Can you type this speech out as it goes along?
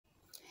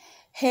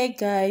Hey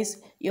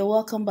guys, you're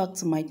welcome back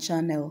to my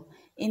channel.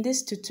 In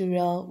this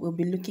tutorial, we'll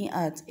be looking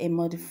at a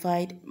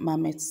modified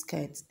mermaid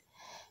skirt.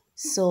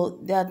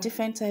 So there are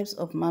different types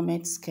of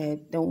mermaid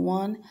skirt. The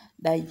one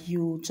that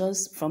you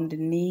just from the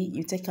knee,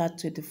 you take out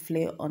to the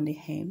flare on the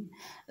hem,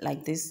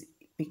 like these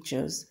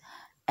pictures.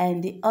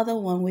 And the other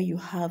one where you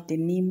have the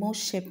knee more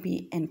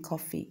shapy and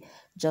cuffy,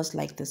 just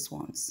like this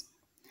ones.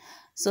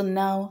 So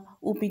now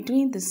we'll be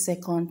doing the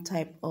second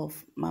type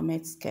of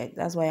mermaid skirt.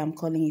 That's why I'm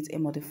calling it a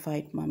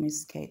modified mermaid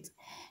skirt.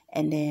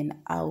 And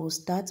then I will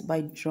start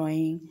by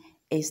drawing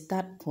a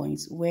start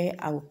point where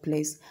I will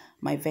place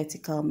my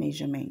vertical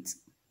measurement.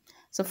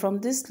 So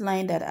from this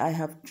line that I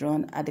have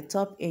drawn at the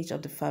top edge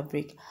of the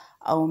fabric,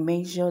 I will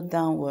measure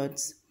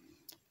downwards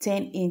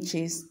 10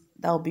 inches.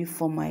 That will be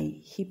for my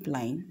hip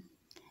line,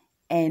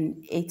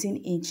 and 18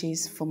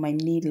 inches for my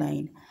knee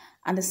line.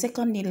 And the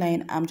second knee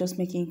line, I'm just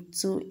making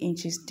 2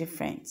 inches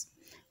difference.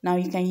 Now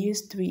you can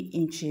use 3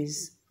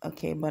 inches,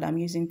 okay, but I'm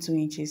using 2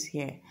 inches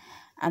here.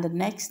 And the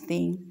next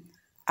thing,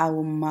 I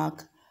will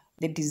mark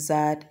the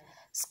desired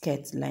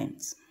skirt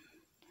length.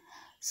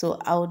 So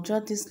I'll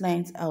draw these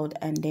lines out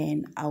and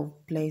then I'll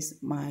place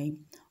my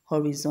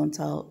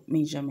horizontal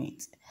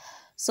measurement.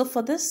 So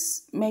for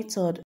this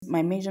method,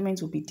 my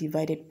measurement will be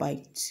divided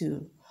by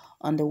 2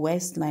 on the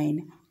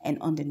waistline and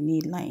on the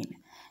knee line.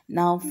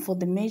 Now for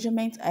the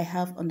measurement I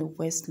have on the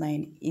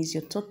waistline is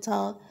your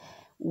total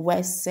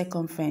waist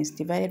circumference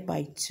divided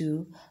by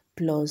 2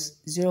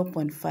 plus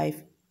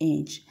 0.5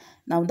 inch.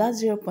 Now that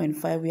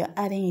 0.5, we are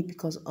adding it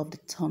because of the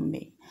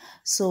tummy.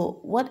 So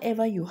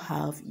whatever you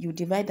have, you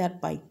divide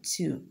that by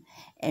 2.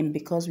 And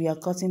because we are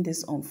cutting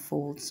this on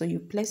fold, so you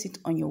place it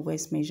on your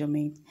waist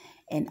measurement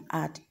and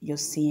add your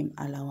seam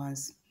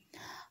allowance.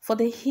 For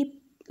the hip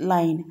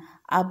line,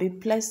 I'll be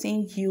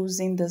placing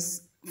using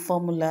this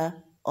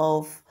formula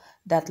of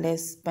that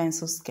less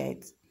pencil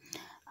skirt.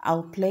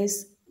 I'll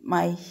place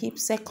my hip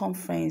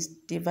circumference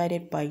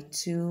divided by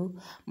 2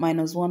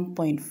 minus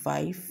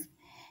 1.5,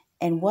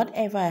 and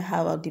whatever I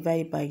have, I'll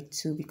divide it by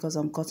 2 because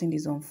I'm cutting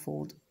this on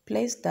fold.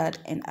 Place that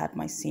and add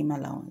my seam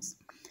allowance.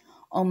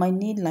 On my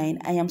knee line,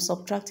 I am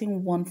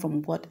subtracting 1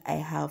 from what I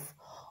have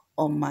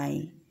on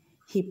my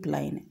hip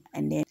line,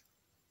 and then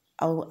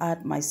I'll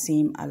add my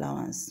seam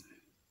allowance.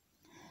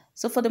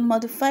 So for the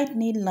modified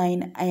knee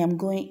line, I am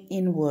going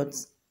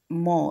inwards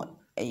more,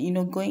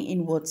 going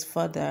inwards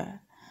further,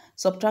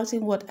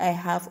 subtracting what I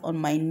have on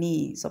my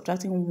knee,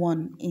 subtracting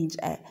 1 inch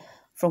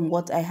from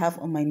what I have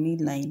on my knee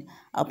line.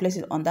 I'll place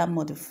it on that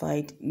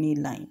modified knee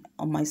line,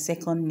 on my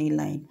second knee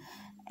line.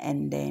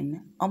 And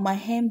then on my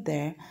hem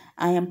there,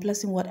 I am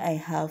placing what I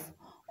have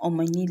on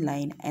my knee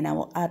line, and I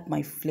will add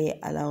my flare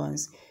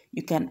allowance.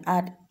 You can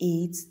add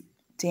 8,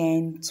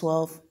 10,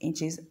 12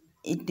 inches.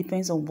 It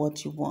depends on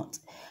what you want.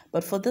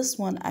 But for this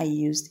one, I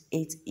used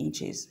 8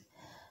 inches.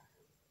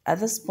 At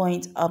this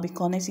point, I'll be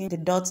connecting the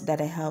dots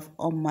that I have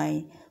on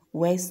my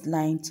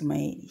waistline to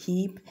my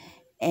hip,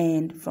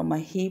 and from my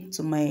hip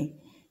to my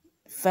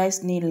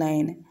first knee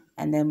line,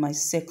 and then my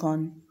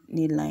second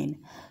knee line.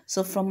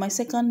 So from my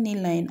second knee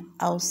line,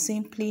 I'll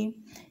simply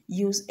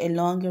use a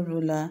longer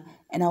ruler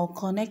and I'll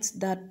connect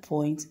that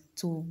point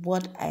to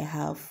what I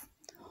have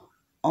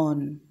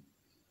on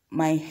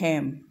my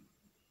hem.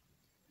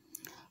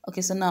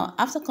 Okay, so now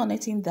after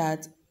connecting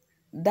that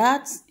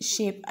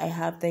shape I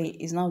have there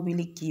is not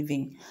really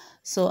giving.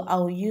 So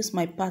I'll use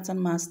my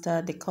pattern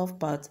master, the curve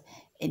part,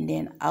 and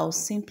then I'll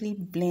simply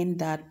blend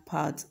that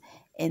part,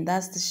 and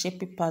that's the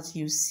shapy part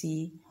you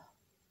see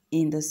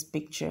in this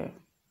picture.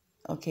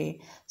 Okay,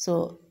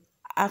 so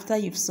after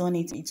you've sewn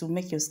it, it will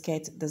make your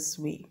skirt this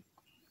way.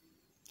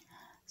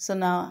 So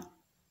now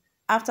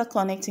after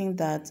connecting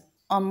that,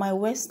 on my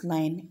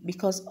waistline,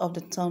 because of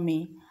the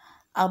tummy,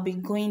 I'll be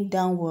going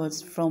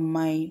downwards from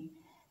my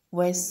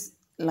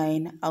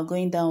waistline. I'll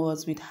going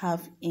downwards with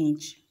 ½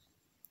 inch.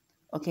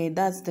 Okay,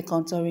 that's the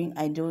contouring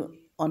I do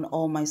on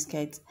all my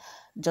skirts,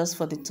 just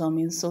for the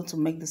tummy, so to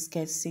make the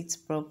skirt sit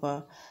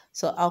proper.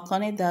 So I'll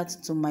connect that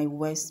to my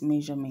waist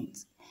measurement.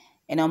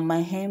 And on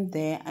my hem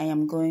there, I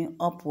am going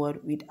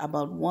upward with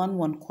about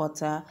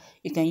 1/4.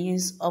 You can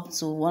use up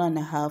to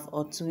 1.5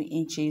 or 2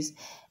 inches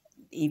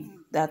if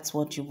that's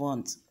what you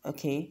want.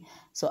 Okay,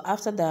 so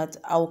after that,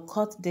 I'll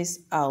cut this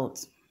out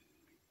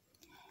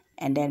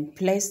and then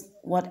place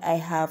what I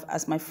have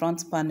as my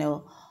front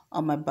panel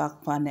on my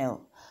back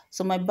panel.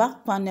 So my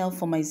back panel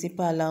for my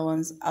zipper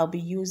allowance, I'll be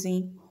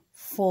using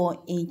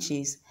 4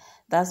 inches.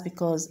 That's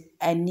because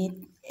I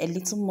need a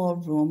little more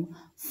room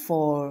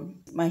for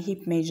my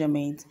hip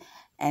measurement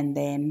and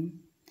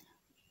then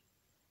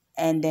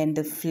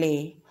the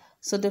flare.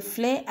 So the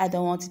flare, I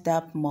don't want it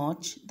that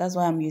much. That's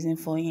why I'm using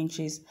 4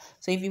 inches.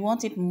 So if you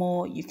want it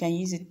more, you can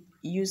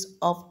use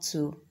up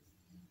to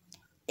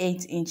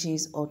 8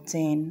 inches or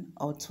 10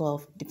 or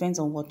 12. Depends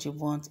on what you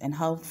want and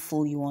how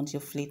full you want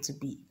your flare to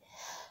be.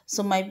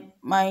 So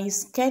my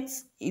skirt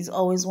is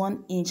always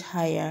 1 inch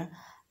higher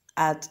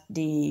at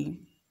the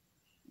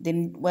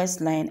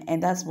waistline,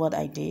 and that's what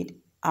I did.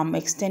 I'm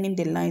extending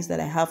the lines that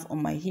I have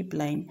on my hip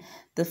line,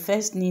 the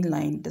first knee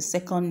line, the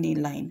second knee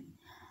line,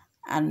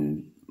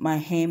 and my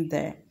hem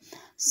there.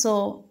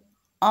 So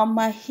on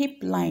my hip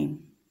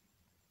line,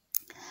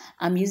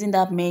 I'm using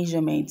that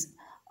measurement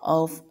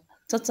of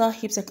total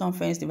hip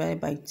circumference divided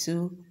by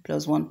 2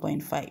 plus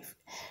 1.5.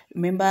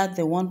 Remember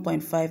the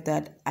 1.5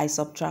 that I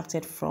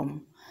subtracted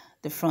from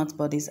the front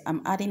bodies.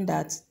 I'm adding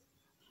that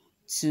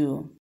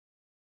to.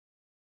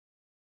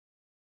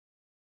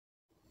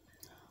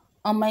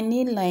 On my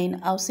knee line,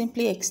 I'll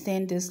simply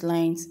extend these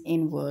lines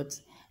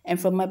inwards.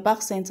 And from my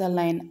back center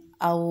line,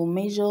 I will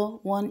measure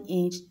 1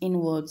 inch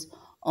inwards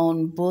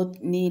on both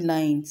knee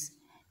lines.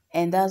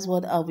 And that's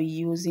what I'll be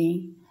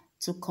using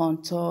to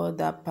contour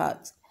that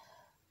part.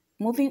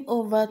 Moving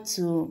over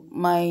to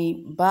my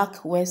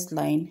back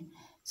waistline.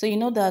 So you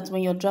know that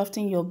when you're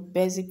drafting your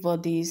basic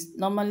bodies,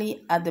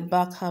 normally at the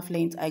back half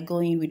length, I go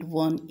in with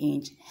 1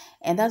 inch.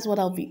 And that's what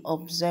I'll be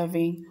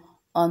observing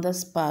on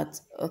this part,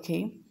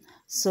 okay?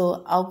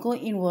 So I'll go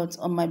inwards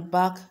on my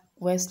back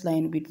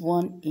waistline with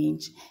 1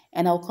 inch,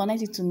 and I'll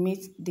connect it to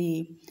meet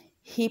the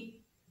hip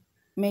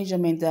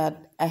measurement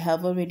that I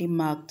have already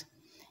marked.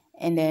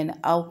 And then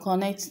I'll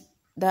connect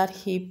that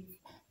hip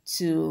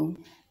to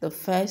the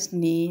first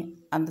knee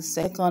and the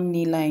second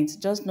knee lines.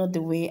 Just note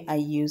the way I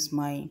use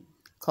my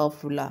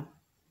curve ruler.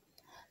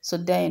 So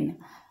then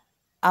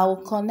I'll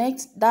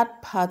connect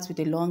that part with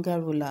a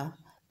longer ruler.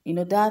 You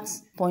know, that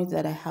point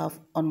that I have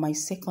on my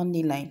second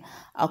knee line,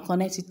 I'll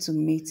connect it to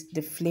meet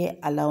the flare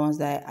allowance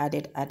that I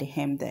added at the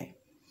hem there.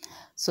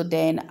 So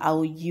then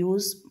I'll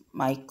use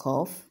my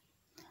cuff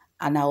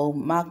and I will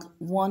mark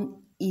 1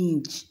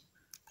 inch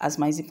as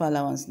my zipper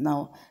allowance.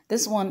 Now,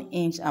 this 1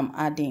 inch I'm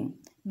adding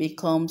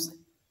becomes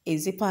a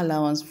zipper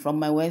allowance from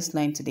my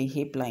waistline to the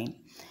hip line.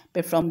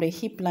 But from the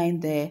hip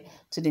line there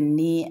to the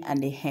knee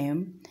and the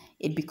hem,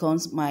 it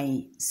becomes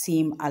my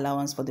seam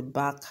allowance for the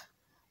back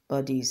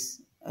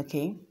bodies,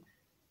 okay?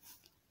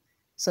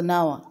 So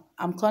now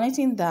I'm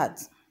connecting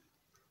that,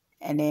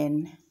 and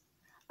then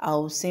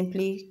I'll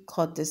simply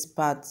cut this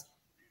part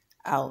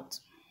out.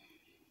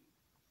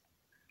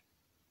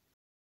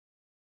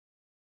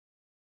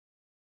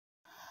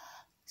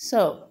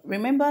 So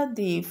remember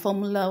the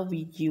formula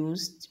we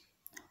used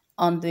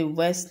on the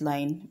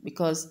waistline,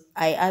 because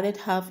I added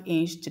half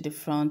inch to the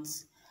front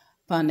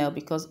panel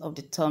because of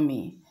the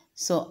tummy.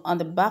 So on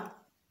the back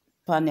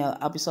panel,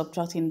 I'll be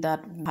subtracting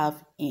that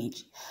half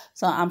inch.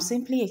 So I'm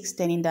simply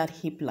extending that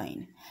hip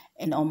line.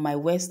 And on my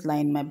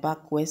waistline, my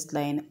back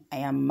waistline, I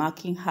am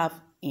marking half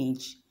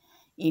inch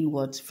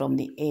inwards from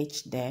the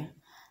edge there.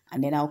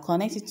 And then I'll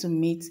connect it to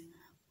meet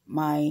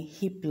my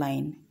hip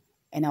line,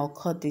 and I'll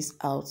cut this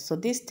out. So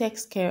this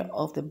takes care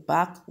of the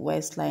back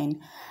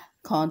waistline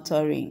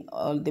contouring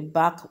or the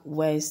back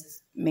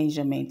waist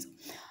measurement.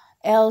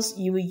 Else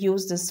you will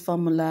use this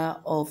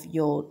formula of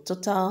your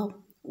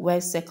total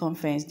waist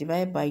circumference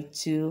divided by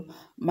 2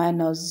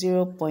 minus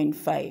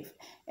 0.5,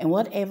 and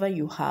whatever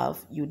you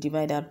have, you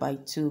divide that by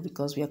 2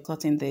 because we are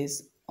cutting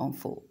this on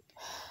fold.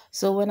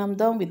 So when I'm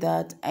done with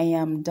that, I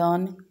am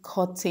done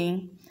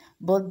cutting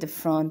both the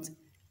front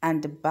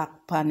and the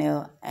back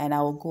panel, and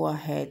I will go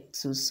ahead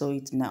to sew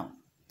it now.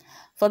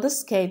 For the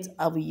skirt,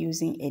 I'll be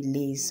using a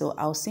lace. So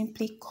I'll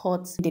simply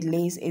cut the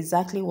lace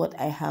exactly what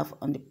I have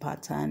on the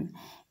pattern.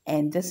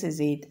 And this is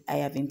it. I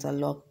have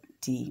interlocked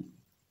the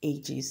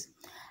edges.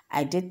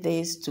 I did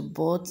this to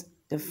both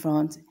the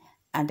front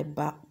and the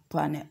back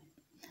panel.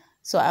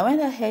 So I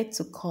went ahead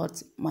to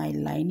cut my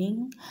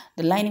lining.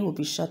 The lining will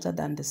be shorter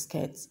than the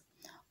skirt.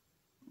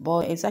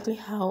 But exactly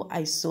how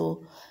I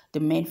sew the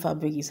main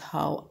fabric is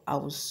how I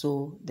will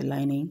sew the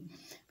lining,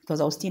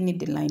 because I'll still need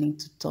the lining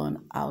to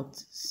turn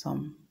out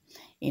some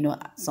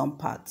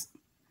parts.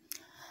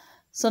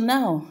 So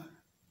now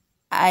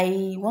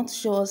I want to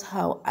show us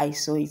how I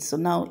sew it. So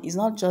now it's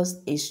not just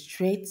a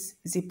straight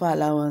zipper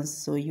allowance.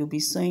 So you'll be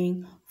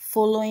sewing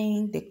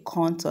following the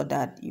contour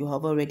that you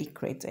have already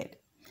created.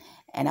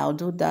 And I'll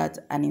do that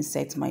and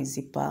insert my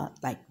zipper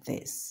like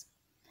this.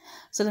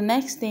 So the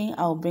next thing,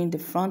 I'll bring the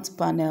front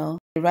panel,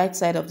 the right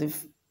side of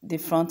the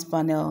front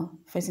panel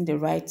facing the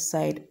right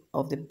side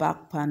of the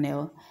back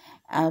panel,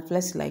 and I'll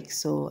place it like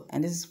so.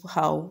 And this is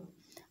how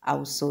I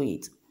will sew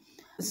it.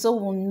 So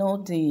we'll know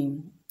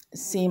the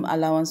seam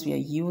allowance we are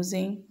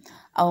using.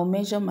 I'll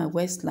measure my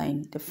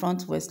waistline, the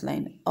front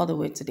waistline, all the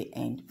way to the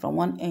end, from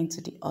one end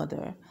to the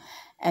other.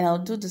 And I'll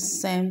do the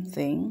same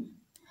thing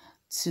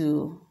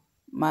to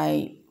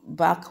my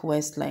back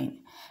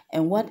waistline.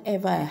 And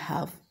whatever I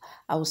have,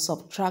 I will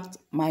subtract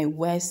my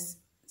waist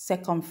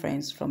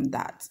circumference from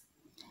that.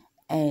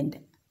 And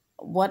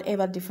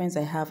whatever difference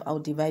I have, I'll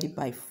divide it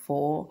by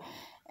 4,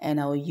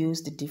 and I'll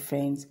use the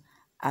difference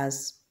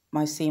as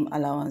my seam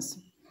allowance.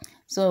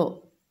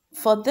 So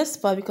for this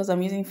part, because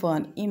I'm using for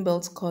an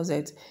inbuilt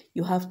corset,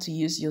 you have to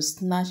use your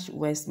snatch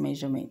waist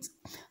measurement.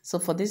 So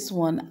for this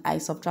one, I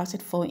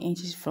subtracted 4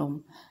 inches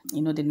from,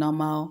 the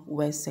normal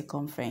waist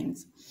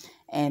circumference.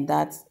 And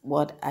that's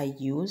what I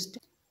used.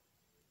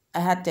 I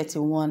had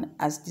 31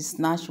 as the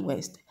snatch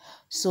waist.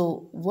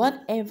 So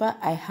whatever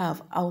I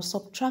have, I'll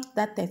subtract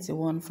that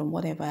 31 from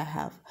whatever I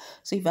have.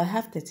 So if I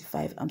have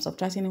 35, I'm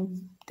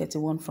subtracting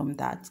 31 from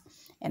that.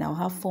 And I'll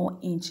have 4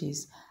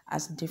 inches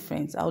as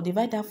difference. I'll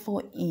divide that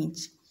 4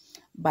 inch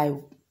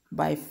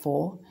by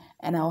 4,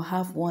 and I'll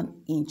have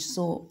 1 inch.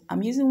 So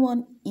I'm using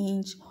 1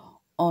 inch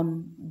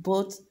on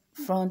both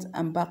front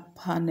and back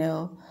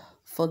panel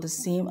for the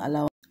same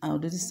allowance. I'll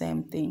do the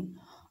same thing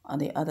on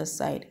the other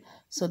side.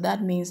 So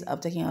that means I'm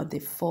taking out the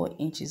 4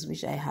 inches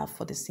which I have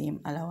for the same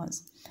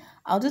allowance.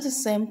 I'll do the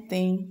same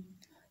thing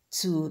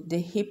to the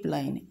hip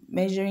line,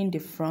 measuring the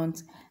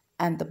front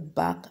and the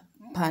back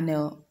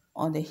panel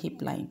on the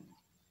hip line.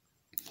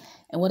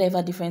 And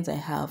whatever difference I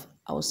have,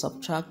 I will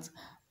subtract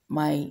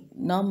my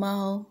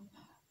normal,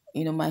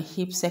 my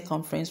hip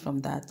circumference from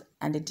that,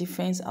 and the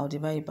difference I'll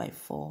divide it by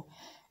 4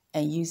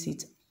 and use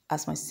it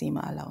as my seam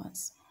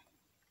allowance.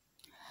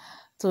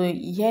 So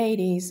here it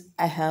is.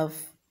 I have,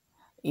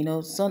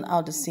 sewn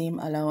out the seam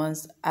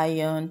allowance,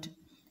 ironed,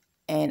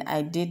 and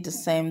I did the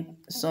same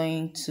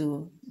sewing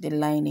to the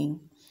lining.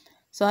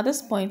 So at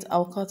this point,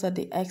 I'll cut out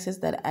the excess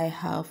that I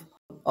have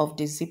of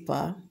the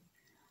zipper.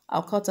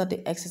 I'll cut out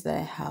the excess that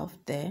I have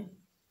there.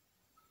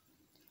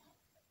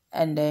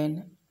 And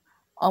then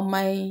on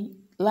my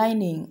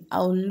lining,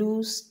 I'll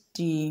lose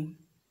the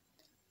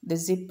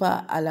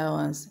zipper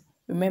allowance.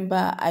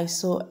 Remember, I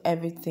sew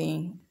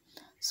everything.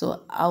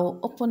 So I'll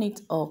open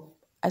it up.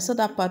 I sew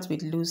that part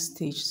with loose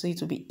stitch, so it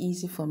will be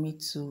easy for me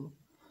to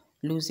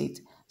lose it.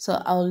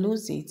 So I'll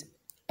lose it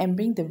and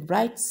bring the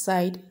right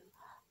side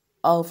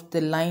of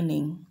the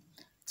lining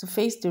to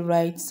face the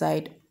right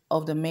side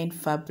of the main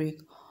fabric.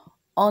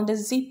 On the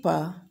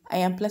zipper, I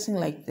am placing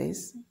like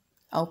this.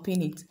 I'll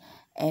pin it,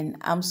 and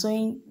I'm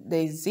sewing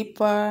the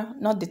zipper,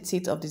 not the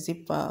teeth of the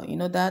zipper,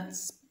 that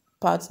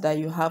part that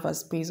you have as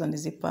space on the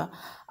zipper.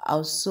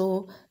 I'll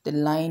sew the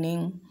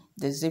lining,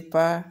 the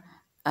zipper,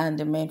 and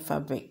the main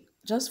fabric,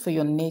 just for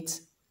your neat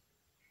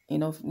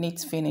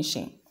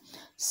finishing.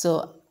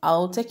 So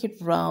I'll take it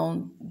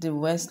round the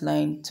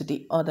waistline to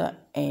the other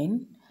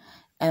end,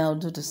 and I'll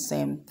do the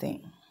same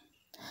thing.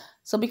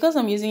 So because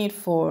I'm using it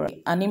for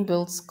an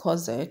inbuilt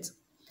corset,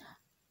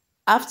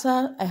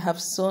 after I have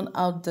sewn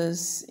out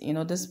this,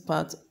 this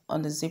part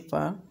on the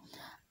zipper,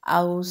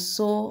 I will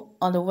sew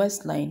on the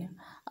waistline.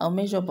 I'll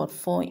measure about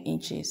 4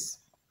 inches.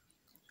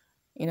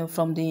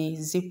 From the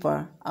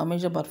zipper, I'll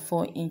measure about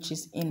 4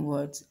 inches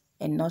inwards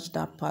and notch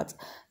that part.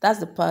 That's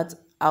the part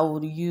I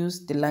would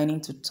use the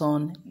lining to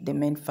turn the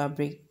main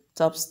fabric,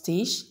 top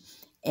stitch,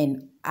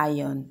 and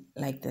iron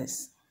like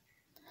this.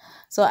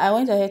 So I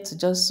went ahead to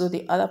just sew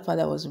the other part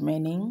that was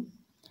remaining,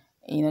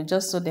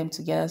 just sew them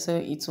together so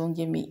it won't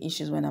give me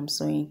issues when I'm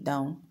sewing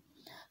down.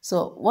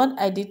 So what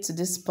I did to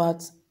this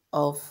part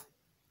of,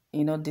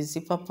 the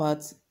zipper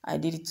part, I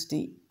did it to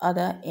the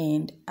other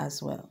end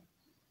as well.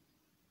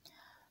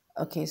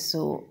 Okay,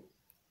 so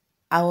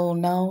I will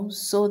now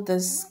sew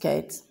this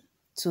skirt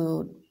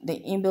to the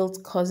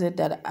inbuilt corset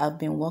that I've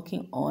been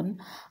working on.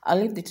 I'll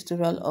leave the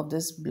tutorial of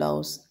this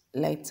blouse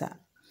later.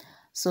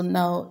 So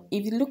now,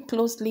 if you look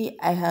closely,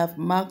 I have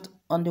marked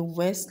on the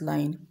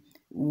waistline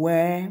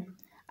where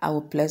I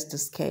will place the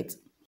skirt.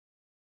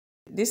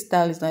 This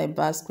style is not a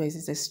bar square,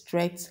 it's a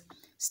straight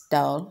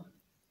style.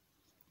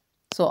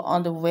 So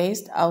on the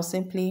waist, I'll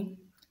simply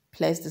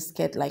place the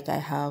skirt like I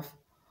have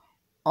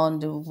on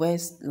the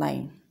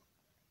waistline.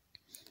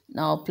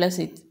 Now I'll place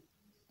it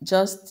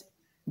just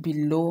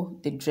below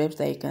the drapes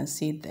that you can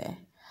see there.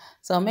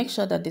 So I'll make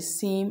sure that the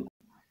seam,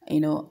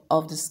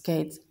 of the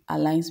skirt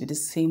aligns with the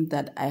seam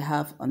that I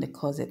have on the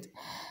corset.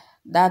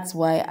 That's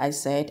why I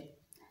said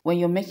when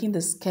you're making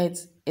the skirt,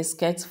 a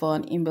skirt for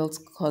an inbuilt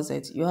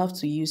corset, you have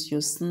to use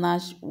your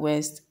snatch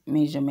waist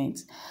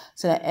measurement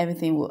so that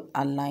everything will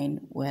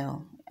align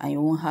well and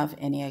you won't have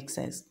any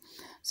excess.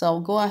 So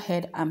I'll go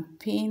ahead and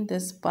pin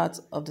this part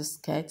of the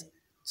skirt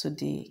to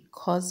the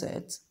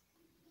corset.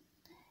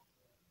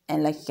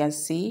 And like you can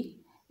see,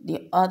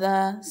 the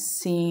other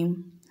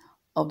seam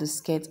of the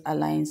skirt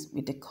aligns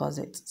with the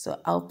corset. So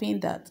I'll pin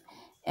that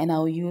and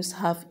I'll use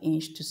 1/2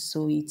 inch to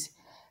sew it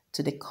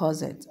to the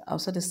corset. I'll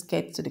sew the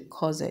skirt to the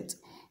corset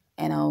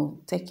and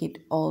I'll take it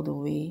all the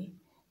way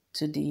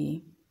to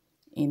the,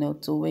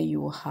 to where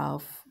you will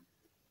have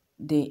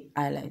the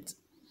eyelet.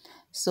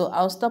 So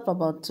I'll stop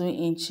about 2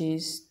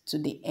 inches to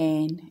the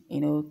end,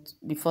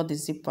 before the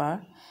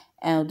zipper,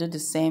 and I'll do the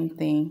same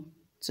thing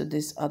to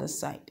this other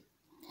side.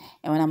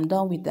 And when I'm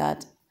done with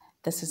that,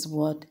 this is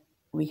what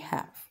we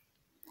have.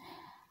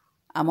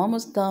 I'm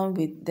almost done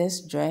with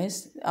this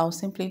dress. I'll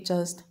simply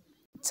just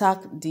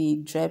tack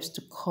the drapes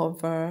to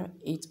cover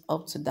it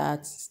up to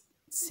that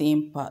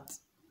same part,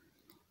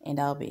 and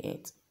that'll be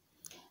it.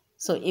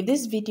 So if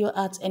this video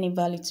adds any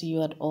value to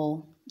you at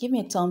all, give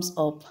me a thumbs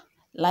up,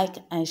 like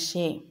and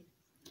share.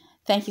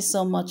 Thank you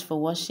so much for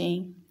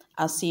watching.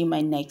 I'll see you in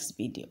my next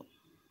video.